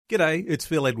G'day, it's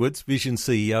Phil Edwards, Vision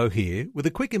CEO here, with a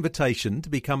quick invitation to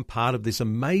become part of this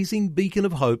amazing beacon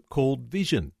of hope called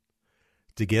Vision.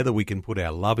 Together we can put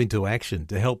our love into action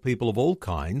to help people of all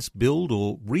kinds build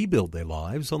or rebuild their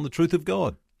lives on the truth of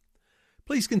God.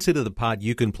 Please consider the part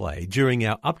you can play during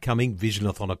our upcoming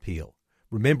Visionathon appeal,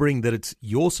 remembering that it's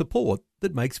your support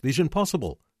that makes Vision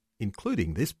possible,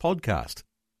 including this podcast.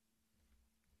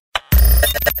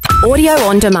 Audio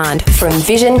on demand from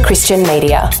Vision Christian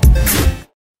Media.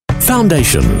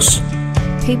 Foundations.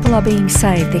 People are being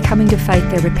saved, they're coming to faith,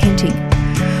 they're repenting.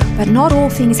 But not all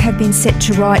things have been set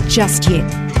to right just yet.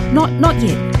 Not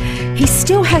yet. He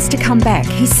still has to come back.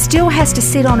 He still has to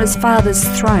sit on his Father's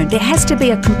throne. There has to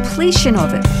be a completion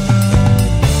of it.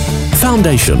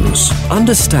 Foundations.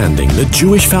 Understanding the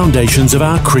Jewish foundations of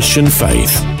our Christian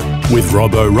faith. With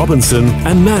Robbo Robinson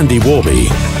and Mandy Warby.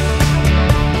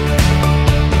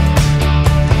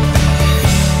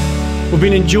 We've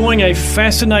been enjoying a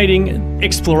fascinating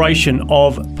exploration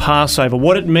of Passover,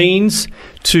 what it means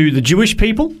to the Jewish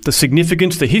people, the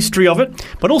significance, the history of it,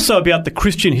 but also about the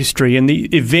Christian history and the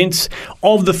events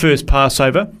of the first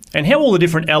Passover and how all the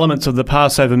different elements of the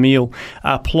Passover meal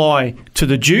apply to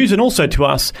the Jews and also to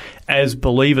us as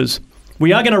believers.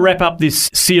 We are going to wrap up this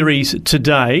series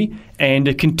today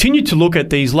and continue to look at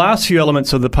these last few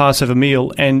elements of the Passover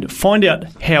meal and find out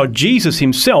how Jesus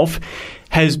himself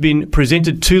has been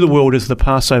presented to the world as the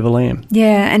Passover lamb.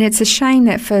 Yeah, and it's a shame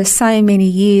that for so many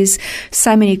years,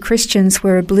 so many Christians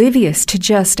were oblivious to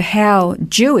just how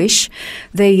Jewish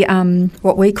the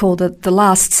what we call the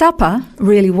Last Supper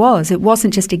really was. It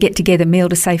wasn't just a get-together meal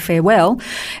to say farewell.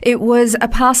 It was a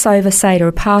Passover Seder,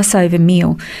 a Passover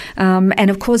meal. And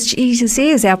of course, Jesus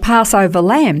is our Passover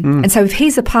lamb. And so if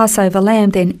he's a Passover lamb,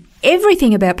 then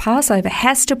everything about Passover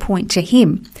has to point to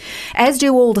him, as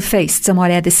do all the feasts. I might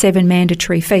add the 7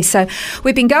 mandatory feasts. So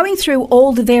we've been going through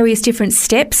all the various different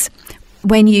steps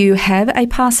when you have a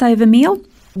Passover meal.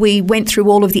 We went through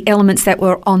all of the elements that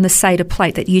were on the Seder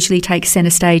plate that usually take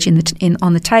centre stage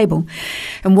on the table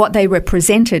and what they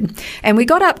represented. And we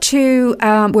got up to,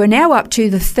 we're now up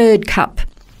to the 3rd cup.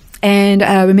 And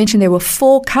we mentioned there were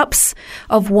 4 cups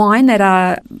of wine that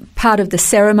are part of the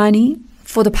ceremony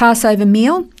for the Passover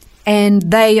meal. And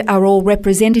they are all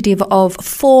representative of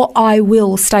 4 I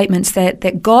will statements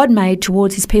that God made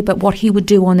towards his people, what he would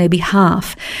do on their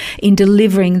behalf in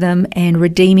delivering them and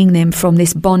redeeming them from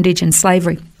this bondage and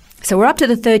slavery. So we're up to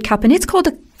the 3rd cup, and it's called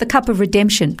the cup of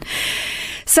redemption.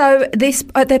 So this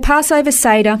at the Passover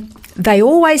Seder, they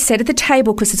always set at the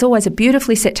table, because it's always a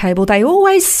beautifully set table, they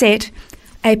always set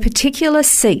a particular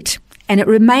seat, and it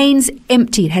remains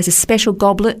empty. It has a special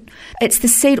goblet. It's the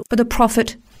seat for the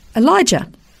prophet Elijah.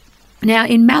 Now,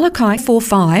 in Malachi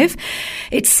 4:5,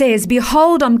 it says,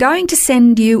 "Behold, I'm going to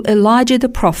send you Elijah the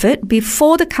prophet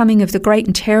before the coming of the great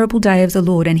and terrible day of the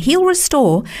Lord, and he'll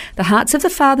restore the hearts of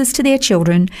the fathers to their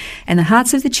children and the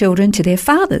hearts of the children to their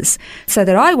fathers, so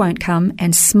that I won't come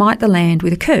and smite the land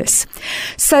with a curse."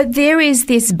 So there is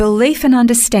this belief and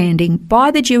understanding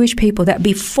by the Jewish people that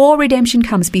before redemption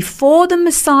comes, before the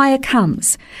Messiah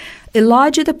comes,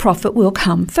 Elijah the prophet will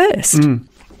come first.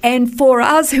 And for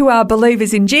us who are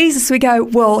believers in Jesus, we go,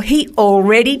 well, he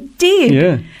already did.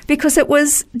 Yeah. Because it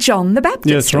was John the Baptist.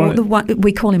 Yeah, that's right. Or the one,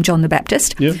 we call him John the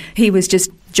Baptist. Yeah. He was just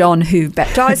John who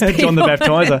baptized people. John the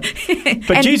Baptizer.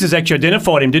 But Jesus actually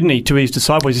identified him, didn't he, to his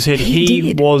disciples? He said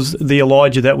he was the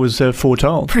Elijah that was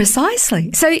foretold.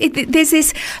 Precisely. So there's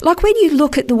this, like when you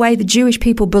look at the way the Jewish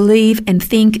people believe and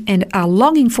think and are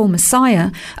longing for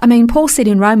Messiah, I mean, Paul said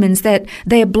in Romans that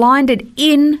they are blinded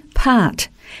in part.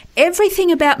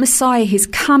 Everything about Messiah, his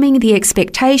coming, the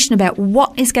expectation about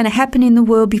what is going to happen in the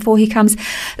world before he comes,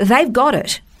 they've got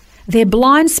it. Their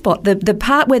blind spot, the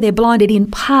part where they're blinded in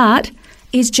part,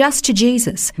 is just to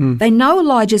Jesus. They know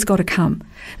Elijah's got to come.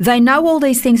 They know all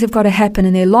these things have got to happen,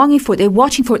 and they're longing for it. They're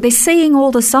watching for it. They're seeing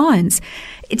all the signs.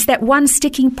 It's that one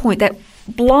sticking point, that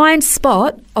blind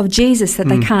spot of Jesus that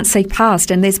they can't see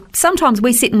past. And there's sometimes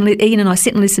Ian and I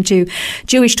sit and listen to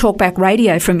Jewish talkback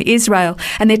radio from Israel,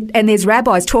 and there's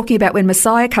rabbis talking about when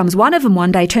Messiah comes. One of them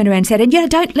one day turned around and said,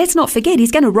 and let's not forget,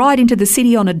 he's going to ride into the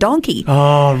city on a donkey.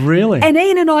 Oh, really? And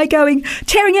Ian and I going,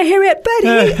 tearing our hair out,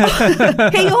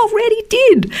 but he already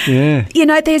did. Yeah. You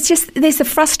know, there's the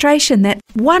frustration, that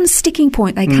one sticking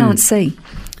point they can't see.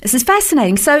 This is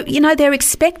fascinating. So, you know, they're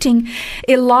expecting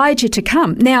Elijah to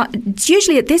come. Now, it's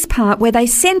usually at this part where they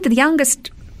send the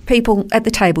youngest people at the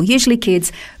table, usually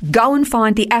kids, go and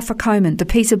find the afikomen, the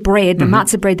piece of bread, the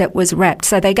matzah bread that was wrapped.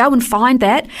 So they go and find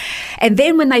that. And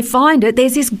then when they find it,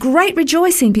 there's this great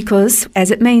rejoicing because, as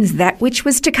it means that which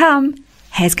was to come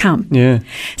has come. Yeah.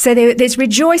 So there's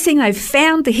rejoicing. They've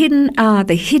found the hidden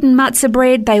matzah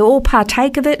bread. They all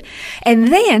partake of it.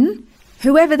 And then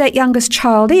whoever that youngest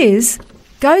child is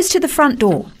goes to the front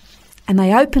door and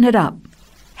they open it up.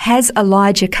 Has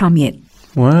Elijah come yet?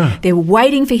 Wow. They're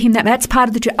waiting for him. That's part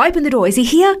of the... Open the door. Is he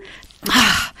here?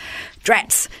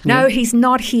 Drats. No, he's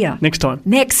not here. Next time.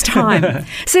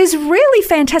 So it's really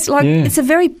fantastic. It's a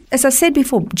very, as I said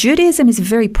before, Judaism is a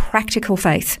very practical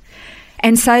faith.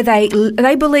 And so they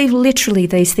believe literally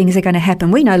these things are going to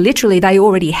happen. We know literally they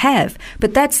already have,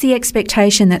 but that's the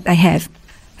expectation that they have.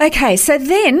 Okay, so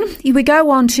then we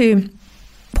go on to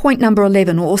point number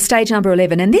 11 or stage number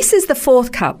 11, and this is the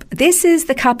fourth cup. This is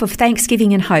the cup of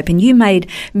thanksgiving and hope, and you made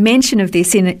mention of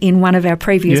this in one of our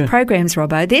previous programs,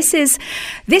 Robbo. This is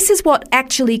what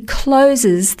actually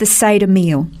closes the Seder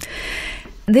meal.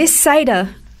 This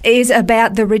Seder is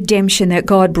about the redemption that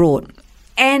God brought.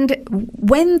 And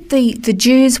when the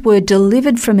Jews were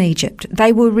delivered from Egypt,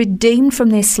 they were redeemed from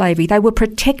their slavery, they were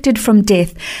protected from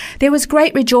death, there was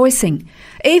great rejoicing.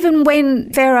 Even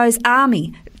when Pharaoh's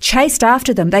army chased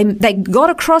after them, they got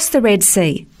across the Red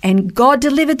Sea and God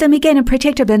delivered them again and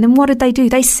protected them. And then what did they do?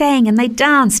 They sang and they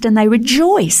danced and they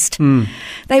rejoiced.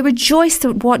 They rejoiced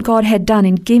at what God had done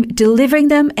in delivering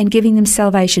them and giving them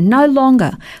salvation, no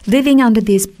longer living under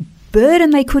this burden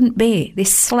they couldn't bear,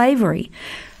 this slavery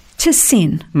to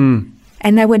sin,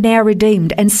 and they were now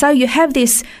redeemed. And so you have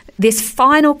this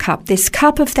final cup, this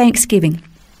cup of thanksgiving.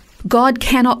 God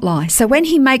cannot lie. So when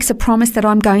he makes a promise that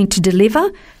I'm going to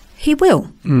deliver, he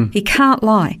will. He can't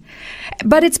lie.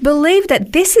 But it's believed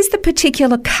that this is the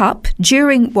particular cup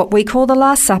during what we call the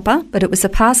Last Supper, but it was the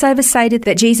Passover Seder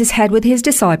that Jesus had with his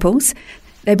disciples.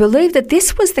 They believe that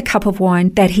this was the cup of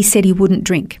wine that he said he wouldn't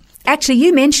drink. Actually,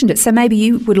 you mentioned it, so maybe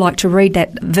you would like to read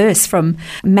that verse from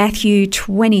Matthew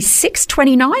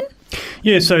 26:29.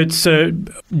 Yeah, so it's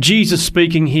Jesus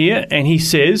speaking here, and he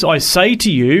says, I say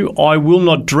to you, I will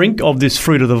not drink of this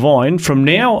fruit of the vine from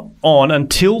now on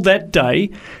until that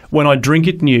day when I drink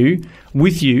it new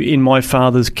with you in my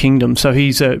Father's kingdom. So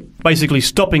he's basically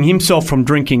stopping himself from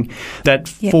drinking that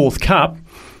fourth cup,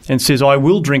 and says, I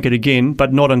will drink it again,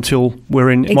 but not until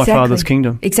we're in my Father's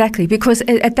kingdom. Exactly, because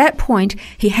at that point,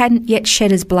 he hadn't yet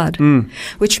shed his blood,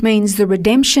 which means the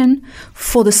redemption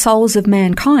for the souls of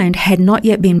mankind had not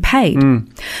yet been paid.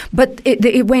 But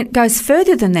it goes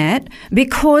further than that,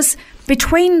 because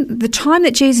between the time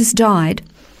that Jesus died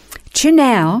to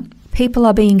now, people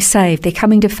are being saved. They're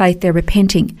coming to faith, they're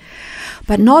repenting.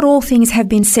 But not all things have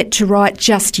been set to right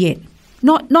just yet.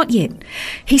 Not yet.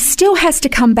 He still has to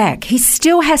come back. He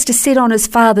still has to sit on his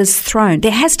Father's throne.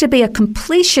 There has to be a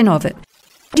completion of it.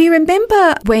 Do you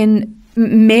remember when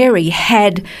Mary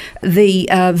had the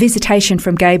visitation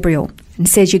from Gabriel and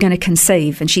says, you're going to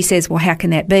conceive? And she says, well, how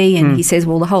can that be? And he says,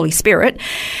 well, the Holy Spirit.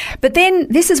 But then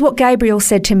this is what Gabriel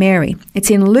said to Mary. It's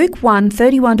in Luke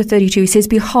 1:31-32. He says,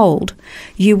 behold,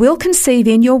 you will conceive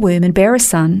in your womb and bear a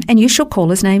son, and you shall call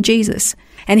his name Jesus.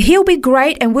 And he'll be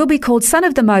great and will be called Son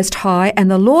of the Most High, and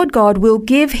the Lord God will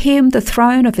give him the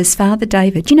throne of his father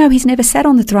David. You know, he's never sat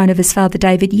on the throne of his father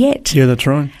David yet. Yeah, that's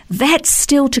right. That's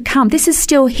still to come. This is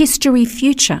still history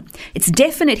future. It's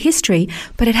definite history,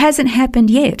 but it hasn't happened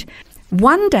yet.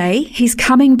 One day he's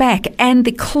coming back, and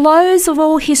the close of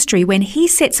all history, when he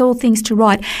sets all things to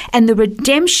right, and the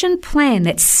redemption plan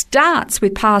that starts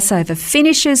with Passover,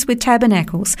 finishes with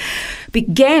Tabernacles,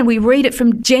 began, we read it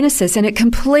from Genesis, and it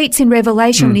completes in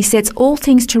Revelation when he sets all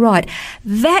things to right.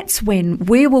 That's when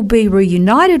we will be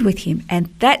reunited with him,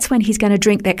 and that's when he's going to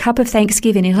drink that cup of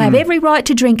thanksgiving. He'll have every right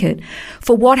to drink it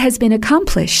for what has been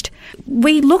accomplished.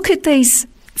 We look at these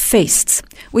feasts,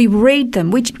 we read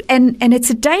them, and it's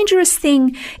a dangerous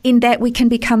thing in that we can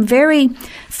become very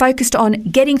focused on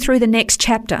getting through the next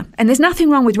chapter. And there's nothing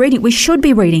wrong with reading it. We should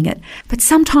be reading it. But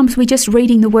sometimes we're just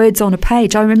reading the words on a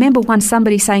page. I remember once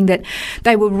somebody saying that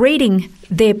they were reading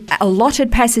their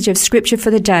allotted passage of scripture for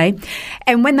the day,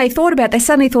 and when they thought about it, they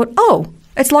suddenly thought, oh,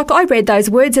 it's like I read those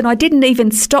words and I didn't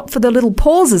even stop for the little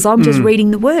pauses. I'm just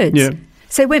reading the words. Yeah.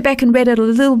 So I went back and read it a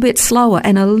little bit slower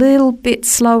and a little bit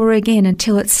slower again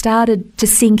until it started to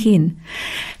sink in.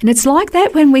 And it's like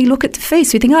that when we look at the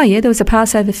feast. We think, oh, yeah, there was a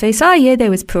Passover feast. Oh, yeah, there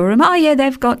was Purim. Oh, yeah,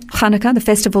 they've got Hanukkah, the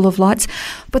Festival of Lights.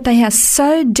 But they are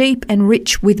so deep and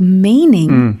rich with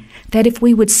meaning that if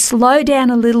we would slow down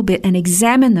a little bit and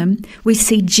examine them, we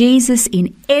see Jesus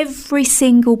in every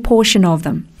single portion of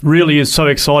them. Really is so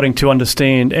exciting to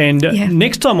understand. And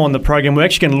next time on the program, we're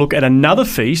actually going to look at another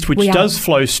feast, which does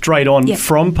flow straight on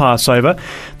from Passover,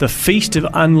 the Feast of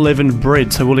Unleavened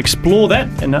Bread. So we'll explore that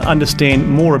and understand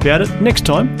more about it next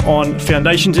time on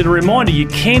Foundations. And a reminder, you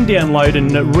can download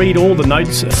and read all the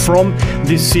notes from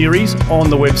this series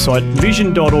on the website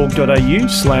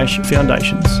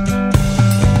vision.org.au/foundations.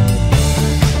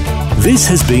 This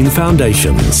has been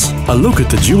Foundations, a look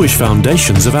at the Jewish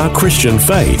foundations of our Christian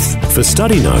faith. For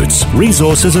study notes,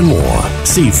 resources and more,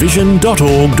 see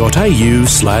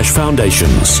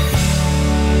vision.org.au/foundations.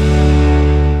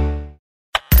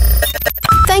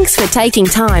 Thanks for taking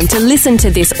time to listen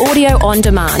to this audio on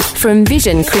demand from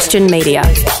Vision Christian Media.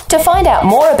 To find out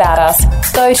more about us,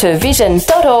 go to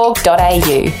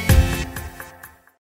vision.org.au.